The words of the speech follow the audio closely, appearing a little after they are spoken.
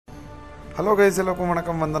Hello guys, எல்லாருக்கும்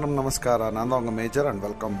வணக்கம் வந்தனம் நமஸ்காரம். நான் தான் உங்கள் major and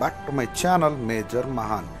welcome back to my channel major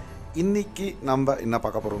மகான். இன்னைக்கு நம்ம என்ன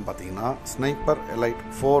பார்க்க போகிறோம்னு பார்த்தீங்கன்னா ஸ்னைப்பர் எலைட்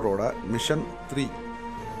 4ஓட மிஷன்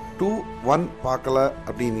 3-2-1 பார்க்கல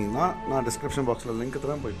அப்படின்னீங்கன்னா நான் டிஸ்கிரிப்ஷன் பாக்ஸில் லிங்க்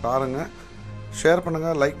தரேன், போய் பாருங்கள். ஷேர்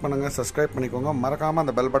பண்ணுங்கள், லைக் பண்ணுங்கள், சப்ஸ்கிரைப் பண்ணிக்கோங்க. மறக்காமல்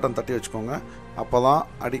அந்த பெல் பட்டன் தட்டி வச்சுக்கோங்க. அப்போ தான்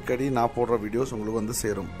அடிக்கடி நான் போடுற வீடியோஸ் உங்களுக்கு வந்து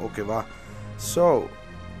சேரும். ஓகேவா? ஸோ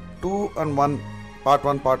 2 and 1 பார்ட்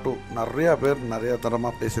 1 பார்ட் 2 நிறையா பேர் நிறையா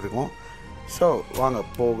தரமாக பேசியிருக்கோம். ஸோ வாங்க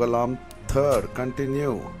போகலாம். Third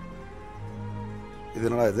continue. இது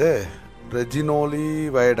என்னடா இது? ரெஜினோலி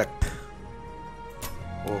வயடக்ட்.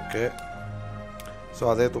 ஓகே, ஸோ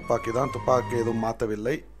அதே துப்பாக்கி தான், துப்பாக்கி எதுவும்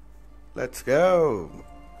மாற்றவில்லை. Let's go.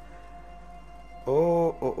 O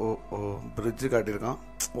O O O fridge காட்டியிருக்கான்.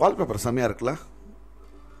 Wallpaper செம்மையாக இருக்குல்ல?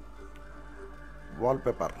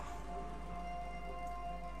 வால்பேப்பர்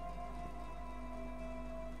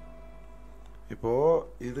இப்போது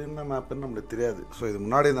இது என்ன மேப்புன்னு நம்மளுக்கு தெரியாது. ஸோ இது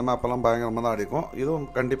முன்னாடி இந்த மேப்பெல்லாம் பயங்கரமாக தான் அடிக்கும். இதுவும்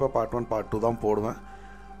கண்டிப்பாக பார்ட் 1 பார்ட் 2 தான் போடுவேன்.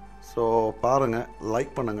 ஸோ பாருங்கள்,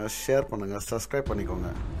 லைக் பண்ணுங்கள், ஷேர் பண்ணுங்கள், சப்ஸ்கிரைப் பண்ணிக்கோங்க.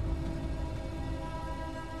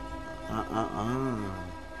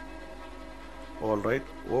 ஆல் ரைட்,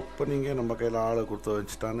 ஓப்பனிங்கே நம்ம கையில் ஆளை கொடுத்து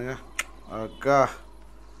வச்சுட்டானுங்க. அக்கா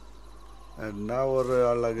என்ன ஒரு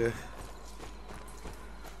அழகு.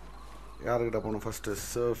 யாருக்கிட்ட போகணும் first?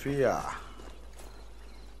 Sofia.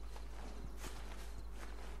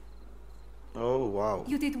 Oh wow.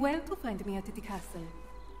 You did well to find me at the castle.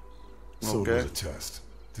 So okay. it was a test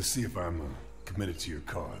to see if I'm committed to your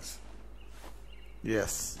cause.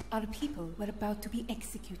 Yes. Our people were about to be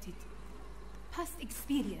executed. Past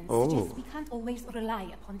experience Oh. suggests we can't always rely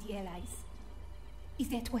upon the allies. Is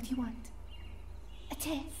that what you want? A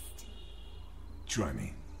test? Try me.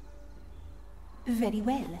 Very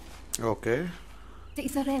well. Okay. There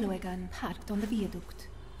is a railway gun parked on the viaduct.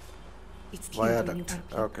 It's killing you, Viaduct.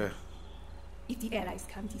 people. Okay. If the allies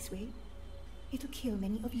come this way, it'll kill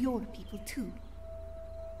many of your people too.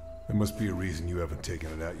 There must be a reason you haven't taken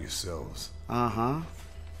it out yourselves. Uh-huh.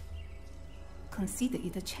 Consider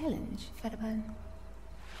it a challenge, Farban.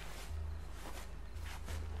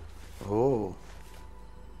 Oh.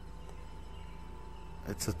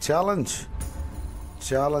 It's a challenge.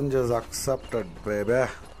 Challenge is accepted, baby.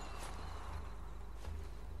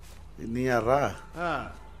 Niara. Ah,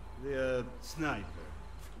 the sniper.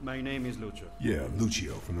 My name is Lucio. Yeah,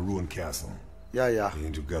 Lucio from the ruined castle. Yeah. The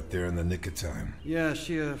angel got there in the nick of time. Yeah,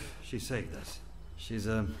 she saved us. She's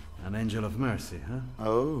an angel of mercy, huh?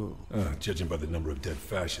 Oh. Judging by the number of dead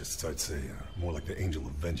fascists, I'd say more like the angel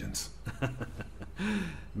of vengeance.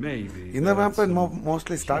 Maybe. இந்த map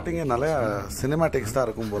mostly ஸ்டார்டிங்கே நிறைய cinematics தான்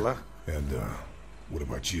இருக்கும் போல. And what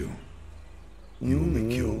about you? You only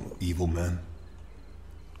kill evil men?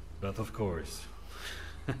 But of course.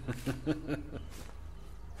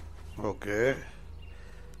 Okay,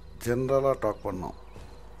 ஜென்ரலாக talk பண்ணோம்.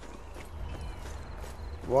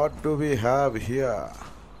 What to we have here?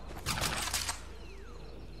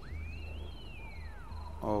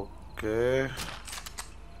 Okay,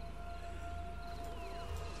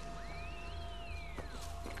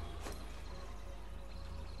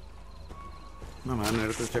 நான்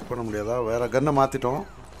எடுத்து செக் பண்ண முடியாதா? வேற கன்னை மாற்றிட்டோம்.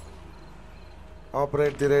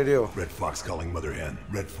 Operate the radio. Red Fox calling Mother Hen.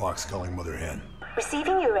 Red Fox calling Mother Hen.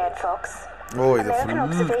 Receiving you, Red Fox. Oh, it's a American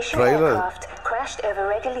full observation trailer. aircraft crashed over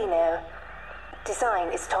Regilino. Design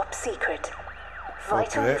is top secret.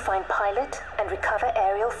 Vital Okay. you find pilot and recover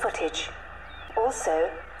aerial footage. Also,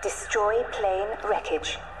 destroy plane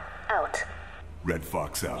wreckage. Out. Red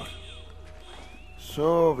Fox out. So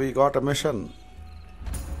we got a mission.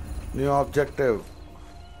 New objective.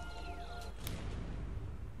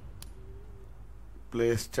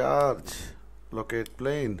 Place charge. Locate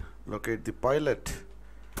plane. Locate the pilot.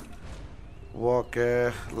 Okay,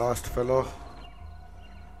 last fellow.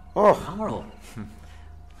 Oh, Carl,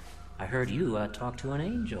 I heard you talk to an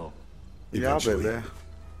angel. yeah, Eventually.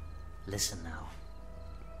 baby. Listen now.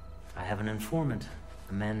 I have an informant,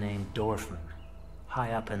 a man named Dorfman,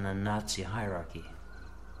 high up in the Nazi hierarchy.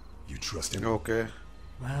 You trust him? Okay.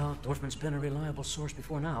 Well, Dorfman's been a reliable source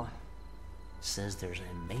before now. Says there's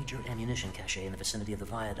a major ammunition cache in the vicinity of the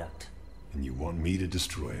viaduct. And you want me to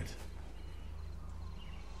destroy it?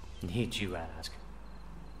 Need you ask?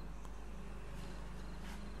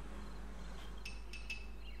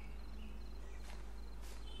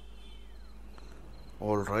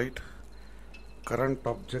 All right. Current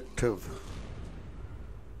objective.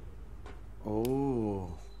 Oh,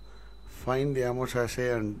 find the ammo sachet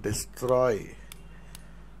and destroy.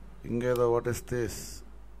 Ingeda, what is this?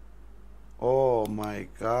 Oh my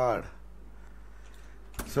god.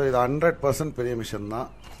 So இது 100% பெரிய mission தான்.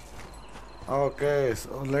 Okay,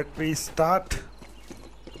 so let me start.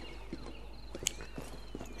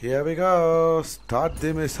 Here we go. Start the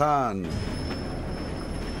mission.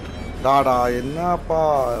 Dada, என்னப்பா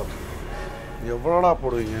எவ்வளோடா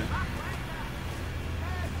போடுவீங்க?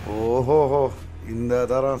 ஓஹோஹோ, இந்த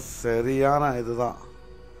தரம் சரியான இதுதான்.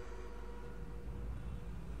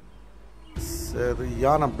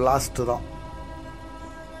 சரியான பிளாஸ்ட் தான்.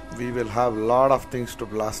 We will have lot of things to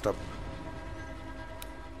blast up.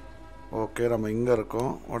 Okay, நம்ம இங்க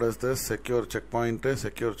இருக்கோம். What is this? Secure checkpoint,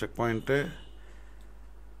 secure checkpoint.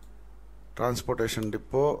 Transportation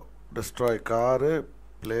depot, destroy car,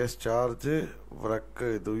 place charge, wreck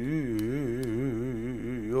இது.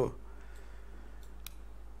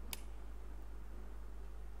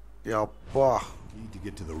 Yappa. Need to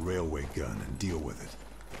get to the railway gun and deal with it.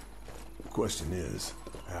 The question is,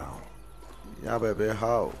 how? Yeah, baby,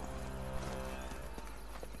 how?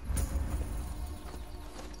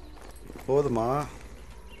 போதுமா?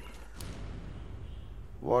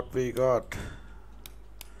 What we got?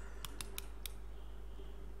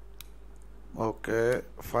 Okay,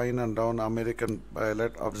 find and down American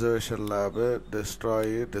pilot observation lab, destroy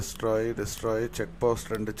check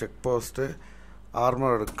post and check post,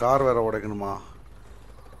 armored car vera odakanuma.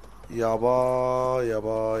 Yaba.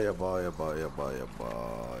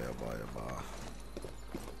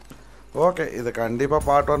 Okay, இது கண்டிப்பா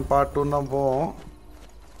part 1 part 2 தான் போவோம்.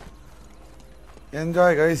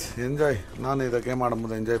 Enjoy guys, enjoy. நான் இத game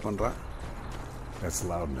ஆடும்போது enjoy பண்றேன். That's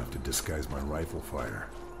loud enough to disguise my rifle fire.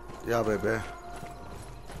 Yeah, baby.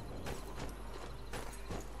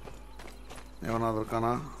 எவனாவது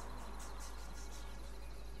இருக்கானா?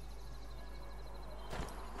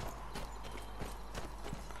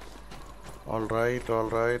 All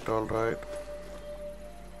right.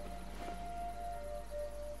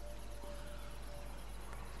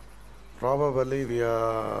 Probably we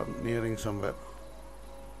are nearing somewhere.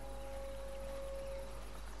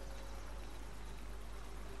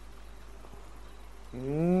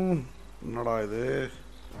 என்னடா இது?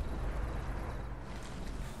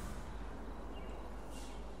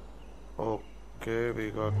 Okay, we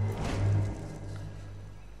got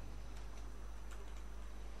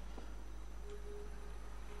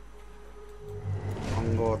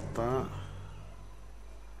அங்க ஒருத்தன்.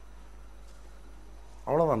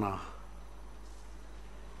 அவ்வளோதானா?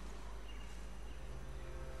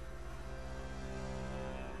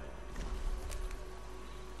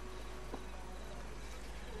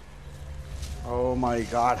 Oh my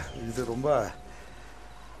god, இது ரொம்ப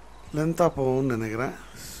லென்த்தாக போகும்னு நினைக்கிறேன்.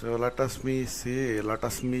 So let us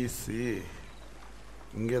see.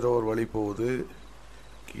 இங்கே ஏதோ ஒரு வழி போகுது,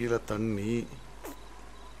 கீழே தண்ணி.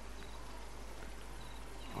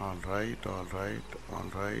 All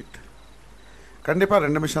right. கண்டிப்பாக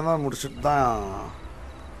 2 நிமிஷம் தான் முடிச்சுட்டு தான்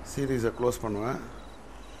சீரீஸை க்ளோஸ் பண்ணுவேன்.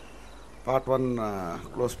 part 1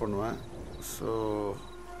 க்ளோஸ் பண்ணுவேன். So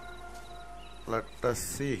let us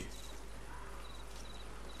see.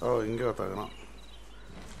 இங்கே ஒருத்தகலாம்.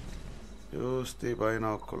 Use the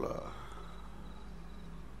binocular.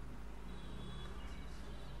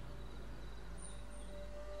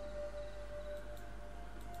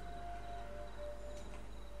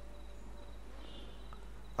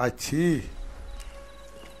 அச்சி,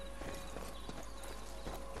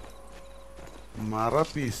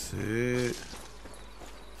 மரப்பீஸு.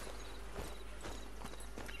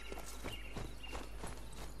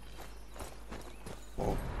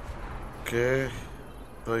 Okay,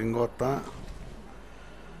 so ingota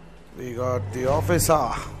we got the officer.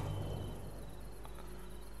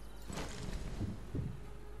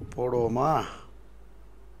 Podoma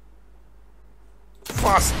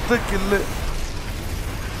first kill.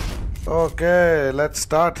 Okay, let's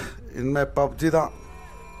start. In my PUBG da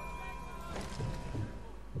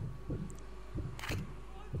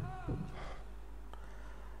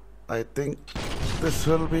I think this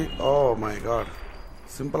will be, oh my god,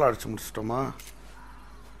 சிம்பிளாக அடிச்சு முடிச்சிட்டோமா?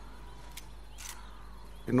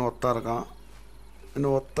 இன்னும் ஒத்தா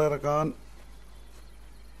இருக்கான்.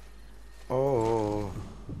 ஓ,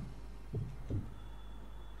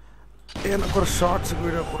 எனக்கு ஒரு ஷார்ட்ஸுக்கு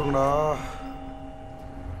video கொடுங்கடா.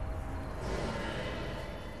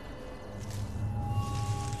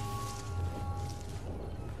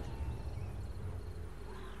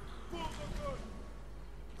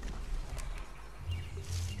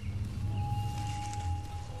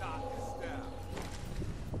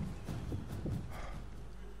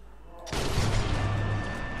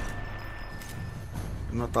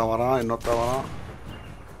 இன்னொருத்த வரான்.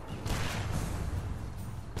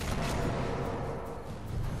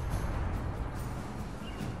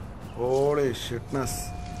 Holy shitness.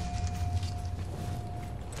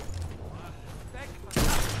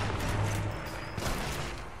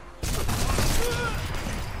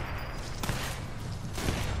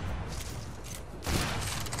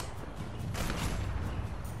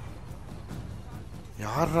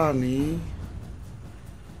 யாரா நீ?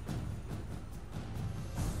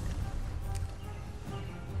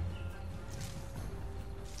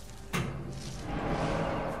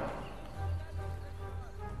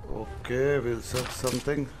 Okay, we'll search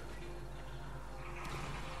something.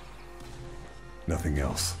 Nothing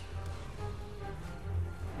else.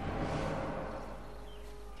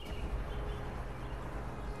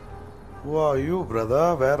 Who are you, brother?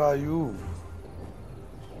 Where are you?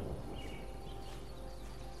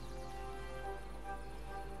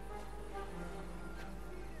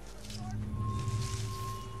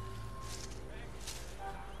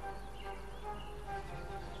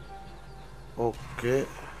 Okay.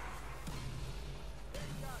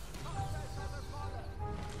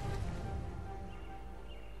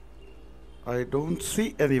 I don't see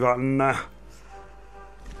anyone.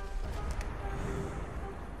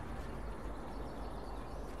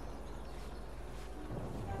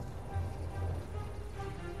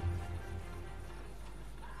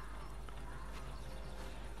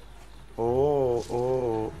 Oh.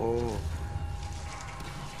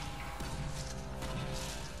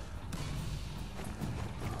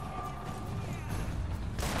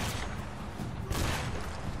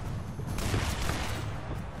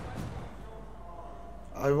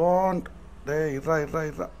 I want. Hey,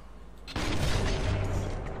 right.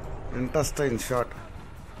 Intestine shot.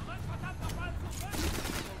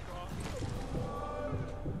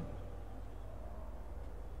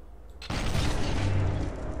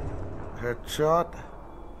 Headshot.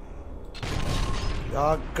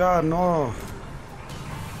 Yaga, no.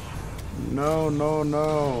 No.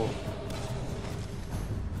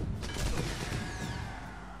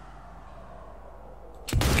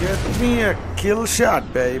 Get me a kill shot,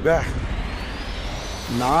 baby.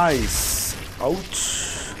 Nice. Ouch.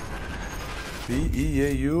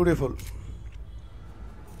 Beautiful.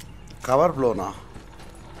 Cover blow now.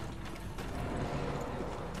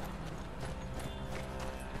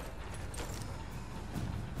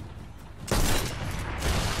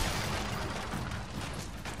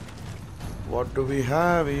 What do we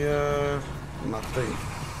have here? Nothing.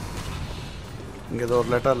 Get our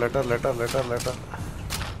letter.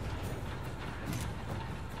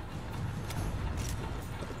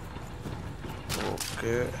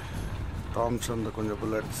 Okay. Thompson, the konja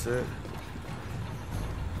bullets.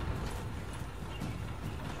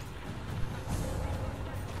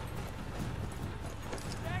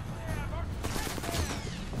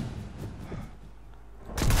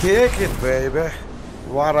 Take it, baby.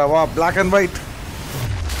 Wow, black and white.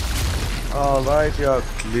 Alright, you're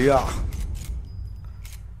clear.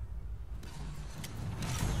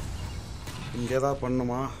 Get up on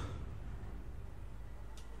the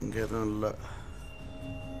get on.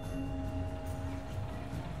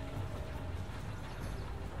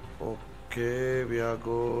 Okay, we are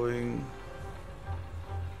going.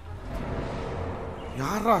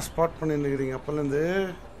 Yara spot panninireenga appalende.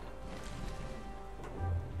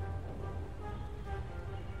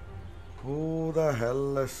 Who the hell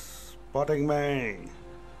is spotting me?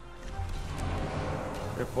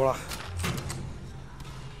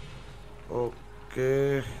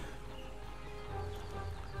 Okay.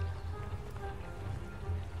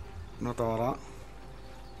 Notavara.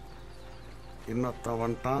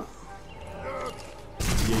 Innatavanta.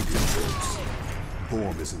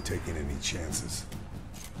 Bomb isn't taking any chances.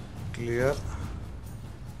 Clear.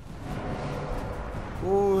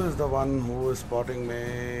 Who is the one who is spotting me?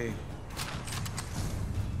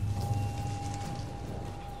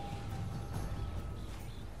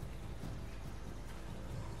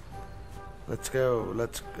 Let's go.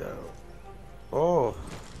 Oh.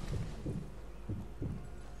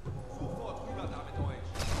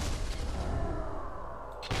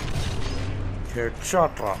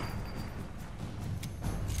 Headshot.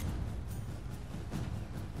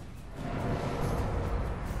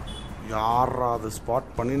 யாரா அது spot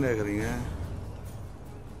பண்ணினே இருக்கீங்க?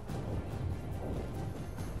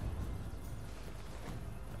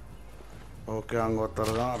 Okay, அங்க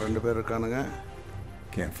ஒருத்தர் தான், ரெண்டு பேர் இருக்கானுங்க.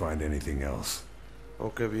 Can't find anything else.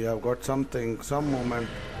 Okay, we have got something, some movement.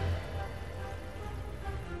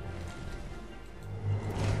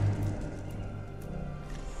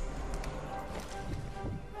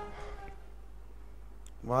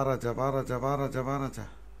 Varaja.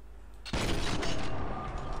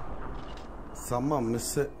 Some miss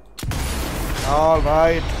it. All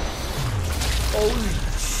right.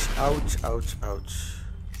 Ouch.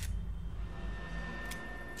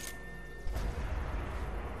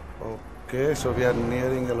 Okay, so we are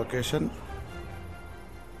nearing a location.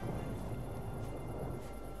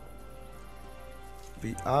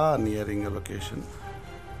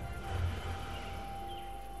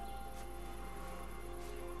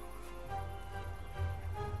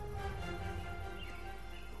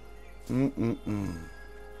 It's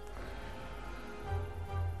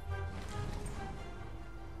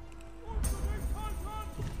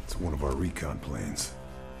one of our recon planes.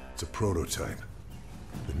 It's a prototype.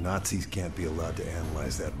 The Nazis can't be allowed to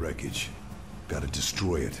analyze that wreckage. Gotta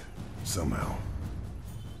destroy it, somehow.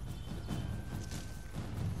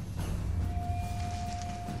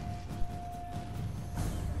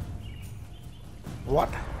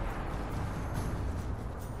 What?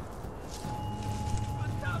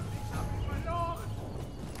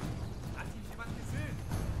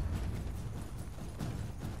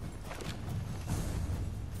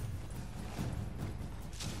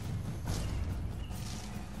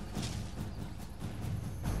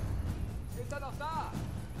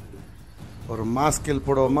 ஒரு மாஸ்கில்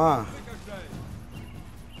போடுவோமா?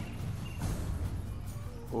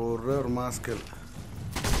 ஒரு மாஸ்கில்.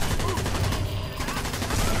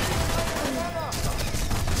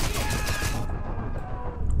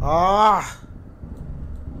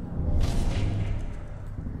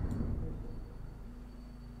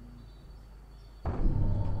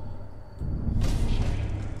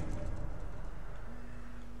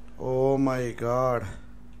 Oh my god.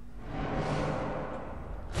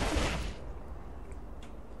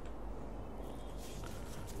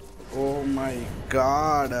 Oh my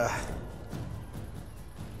god.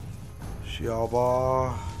 Shaba.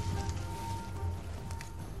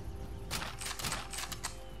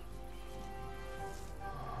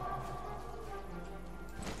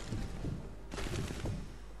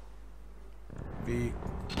 We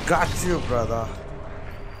got you, brother.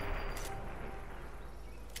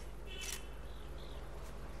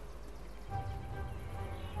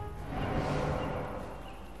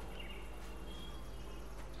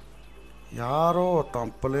 யாரோ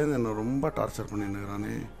தப்பலேருந்து என்ன ரொம்ப torture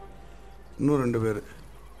பண்ணிருக்கிறானே. இன்னும் 2 பேர்.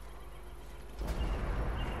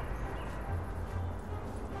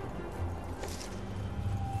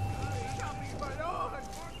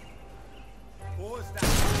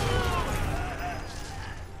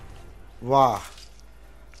 வா,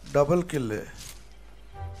 double kill.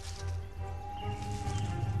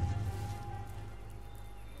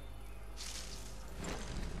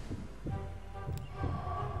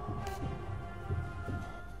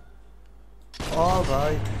 All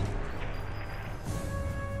right.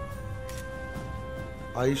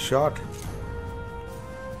 I shot.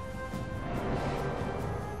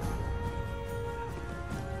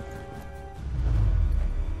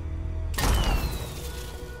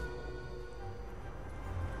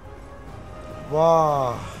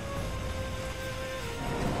 Wow.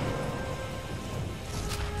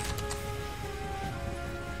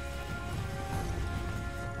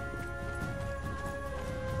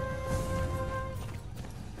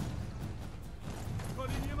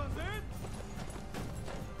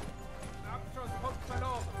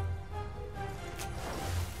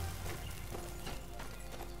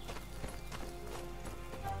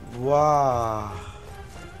 Wow.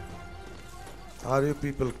 Are you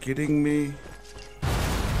people kidding me?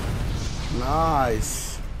 Nice.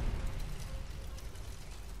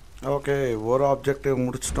 Okay, one objective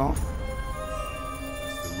முடிச்சிட்டோம்.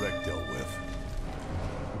 The wreck dealt with.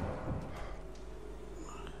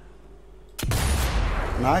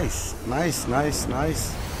 Nice, nice, nice, nice.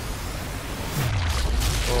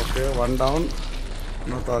 Okay, one down.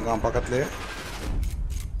 இன்னொருத்தன் பக்கத்துலயே.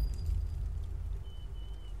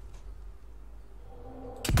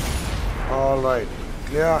 All right,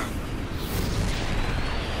 clear.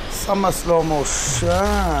 Some slow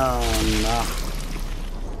motion.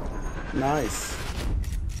 Nice.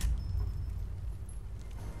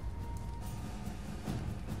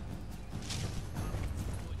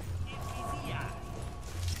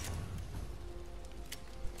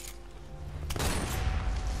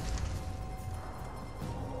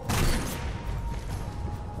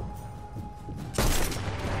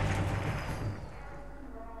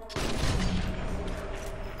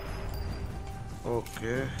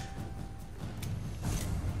 Okay,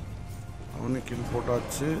 அவனுக்கு kill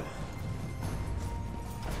போட்டாச்சு.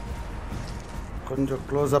 கொஞ்சம்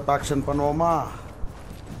close up action பண்ணுவோமா?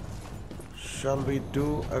 Shall we do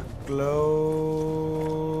a close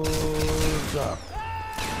up?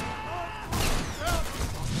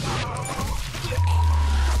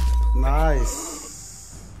 Nice.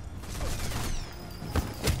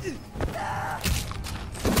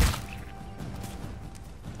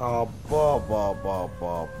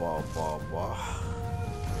 Ba.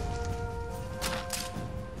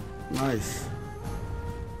 Nice.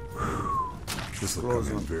 This will come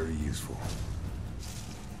in very useful.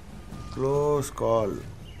 Close call.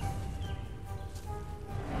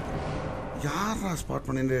 யாரா spot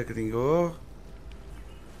பண்ணிட்டே இருக்கீங்க?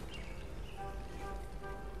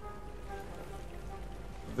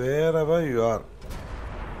 wherever you are.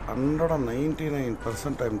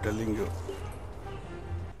 199% I'm telling you.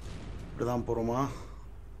 இப்படிதான் போகிறோமா?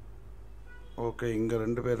 Okay, இங்கே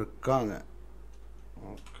 2 பேர் இருக்காங்க.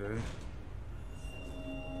 Okay,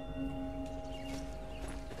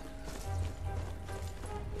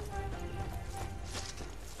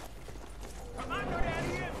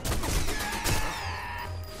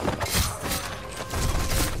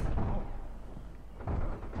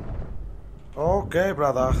 okay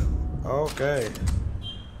brother, okay,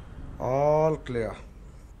 all clear,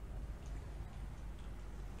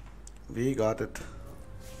 we got it.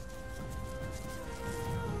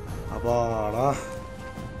 Abada.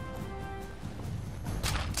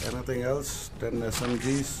 Anything else? 10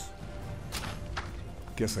 SMGs.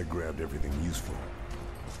 Guess I grabbed everything useful.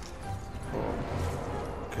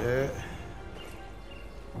 Okay,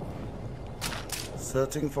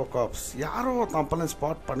 searching for cops. யாரோ தம்பல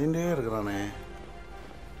spot பண்ணிட்டே இருக்கானே.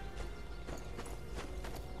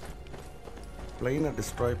 பிளேனை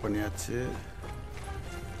டிஸ்ட்ராய் பண்ணியாச்சு.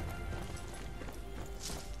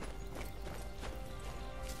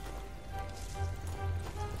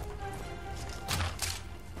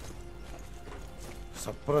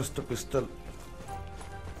 Suppressed pistol.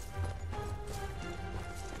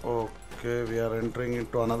 Okay, we are entering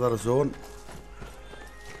into another zone.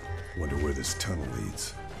 Wonder where this tunnel leads.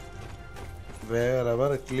 Wherever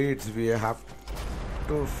it leads, we have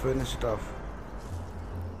to finish it off.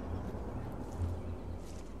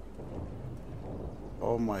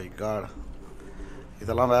 Oh my god.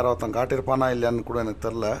 இதெல்லாம் வேற ஒருத்தன் காட்டியிருப்பானா இல்லையான்னு கூட எனக்கு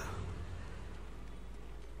தெரியல.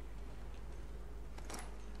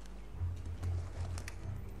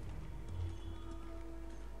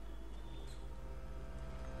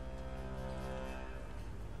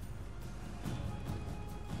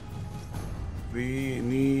 We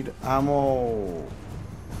need ammo.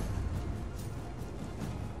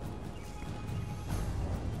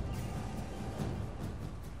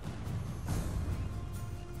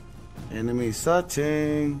 Enemy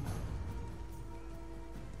searching.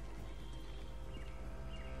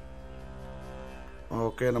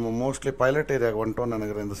 Okay, நம்ம mostly pilot ஏரியாவுக்கு வந்துட்டோம்னு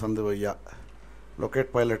நினைக்கிறேன். இந்த சந்து வையா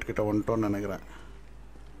லொக்கேட் பைலட் கிட்ட வந்துட்டோம்னு நினைக்கிறேன்.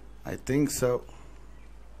 I think so.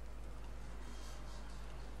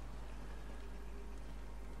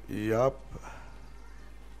 Yup.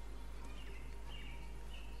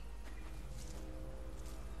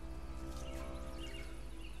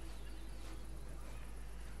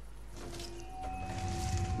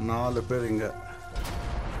 நாலு பேர் இங்க.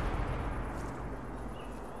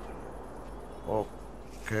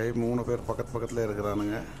 ஓகே, 3 பேர் பக்கத்துல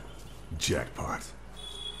இருக்கிறானுங்க. Jackpot.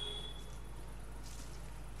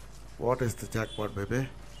 What is the jackpot, baby?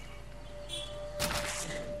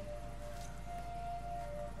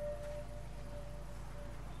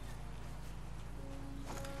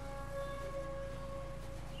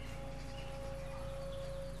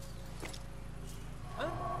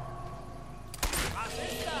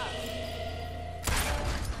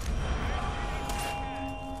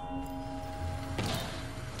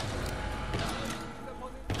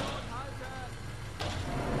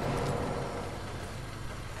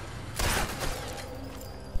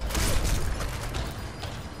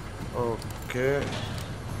 Okay.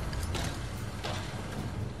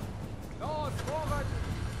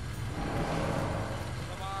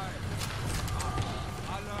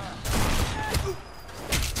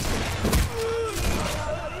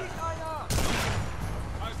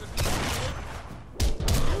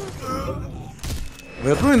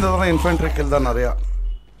 வெறும் இந்த தடவை இன்ஃபென்ட்ரி கில் தான் நிறையா.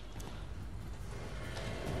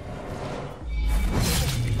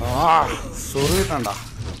 சொல்லிட்டான்டா.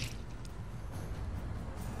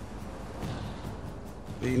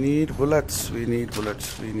 We need bullets, we need bullets,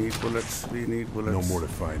 we need bullets, we need bullets. No more to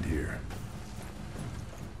find here.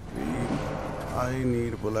 I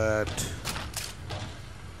need bullet.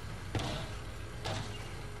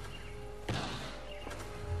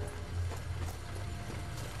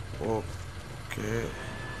 Okay.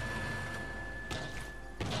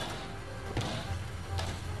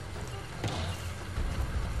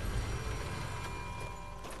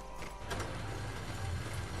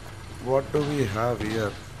 What do we have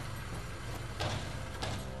here?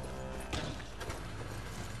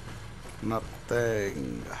 Nothing.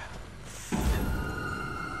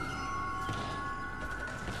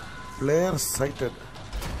 Player sighted.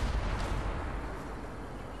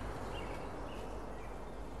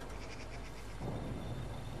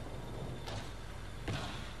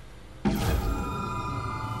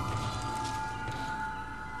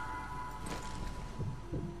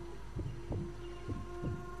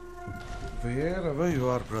 Wherever you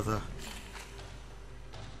are, brother.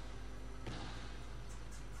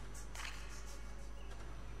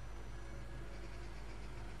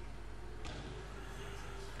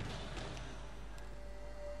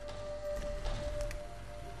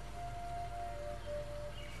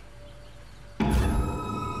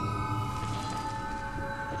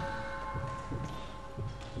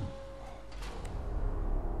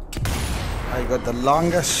 got the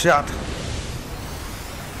longest shot.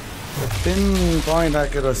 The pinpoint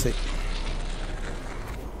accuracy.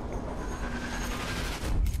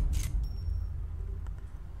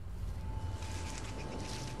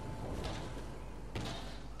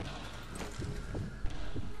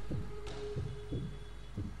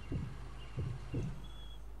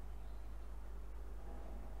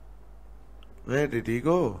 Where did he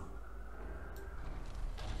go?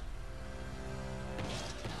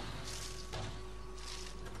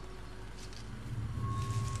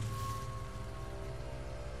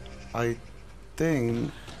 I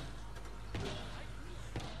think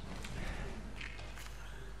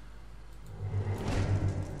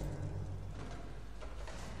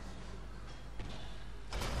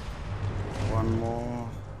one more.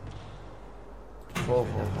 Oh.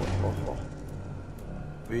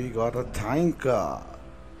 We got a tanker.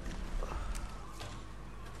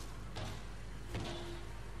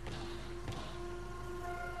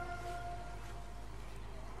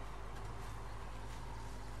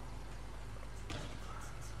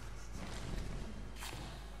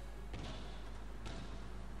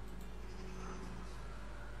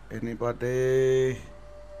 Anybody?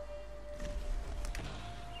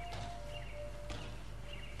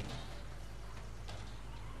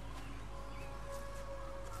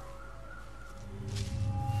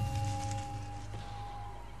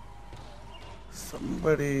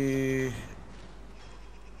 Somebody.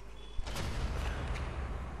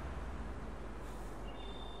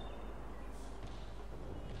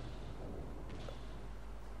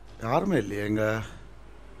 யாருமே இல்லையேங்க.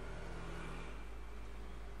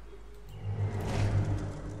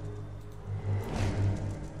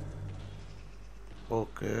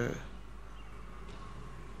 Okay.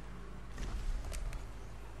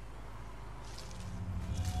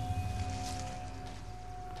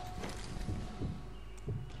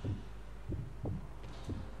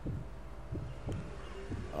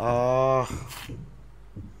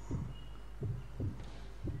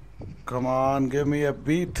 Come on, give me a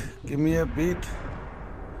beat. Give me a beat.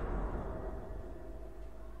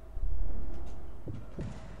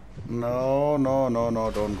 No,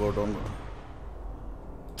 don't go.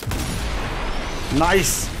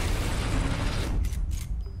 Nice.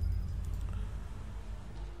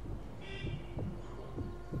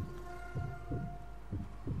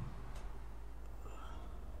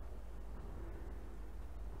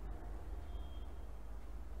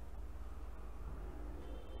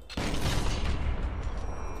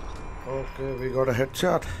 Okay, we got a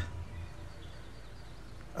headshot.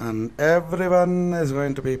 And everyone is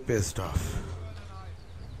going to be pissed off.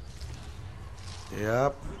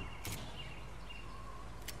 Yep.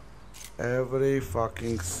 Every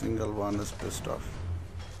fucking single one is pissed off.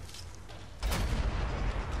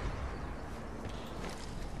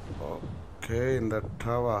 Okay, in the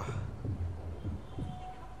tower.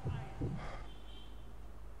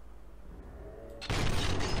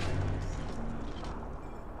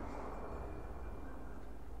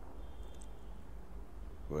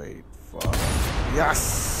 Wait for it. Yes!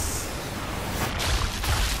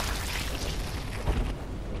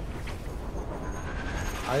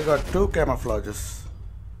 I got 2 camouflages.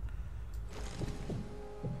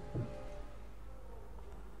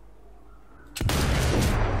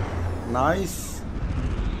 Nice.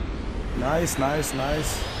 Nice.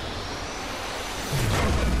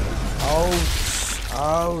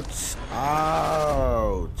 Ouch.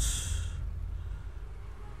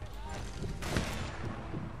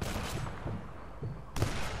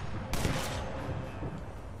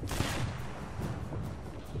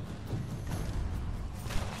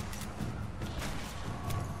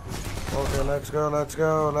 Okay, let's go. Let's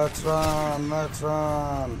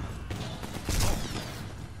run.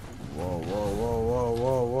 Whoa.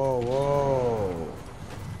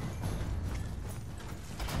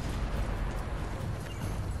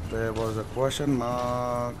 There was a question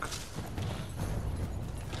mark.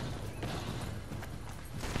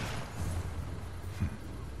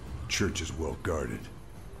 Church is well guarded.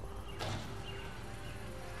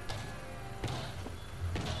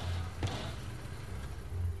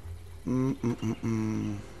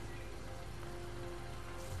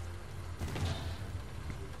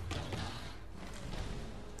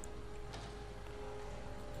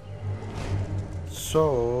 So,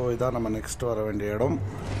 இதான் நம்ம next வர வேண்டிய இடம்.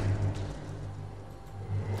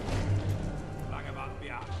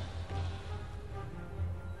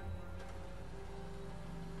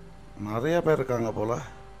 நிறைய பேர் இருக்காங்க போல.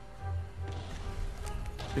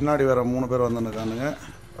 பின்னாடி வேற 3 பேர் வந்துருக்கானுங்க.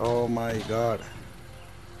 Oh my God.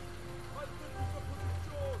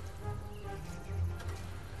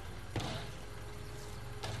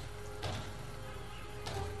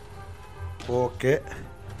 ஓகே,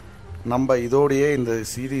 நம்ம இதோடையே இந்த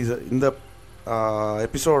சீரீஸ் இந்த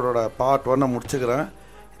எபிசோடோட பார்ட் 1 முடிச்சுக்கிறேன்.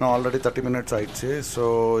 நான் ஆல்ரெடி 30 minutes ஆயிடுச்சு. ஸோ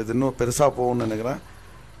இது இன்னும் பெருசாக போகும்னு நினைக்கிறேன்.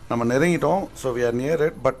 நம்ம நெருங்கிட்டோம். So we are near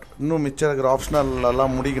it. But இன்னும் மிச்சம் இருக்கிற ஆப்ஷனல்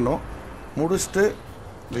எல்லாம் முடிச்சுட்டு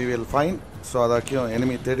we will fine. So அதாக்கியும்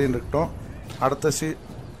enemy தேடின்னு இருக்கட்டும்.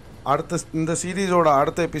 அடுத்த இந்த சீரீஸோட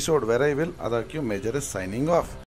அடுத்த எபிசோட் விரைவில். அதாக்கியும் மேஜர் இஸ் சைனிங் ஆஃப்.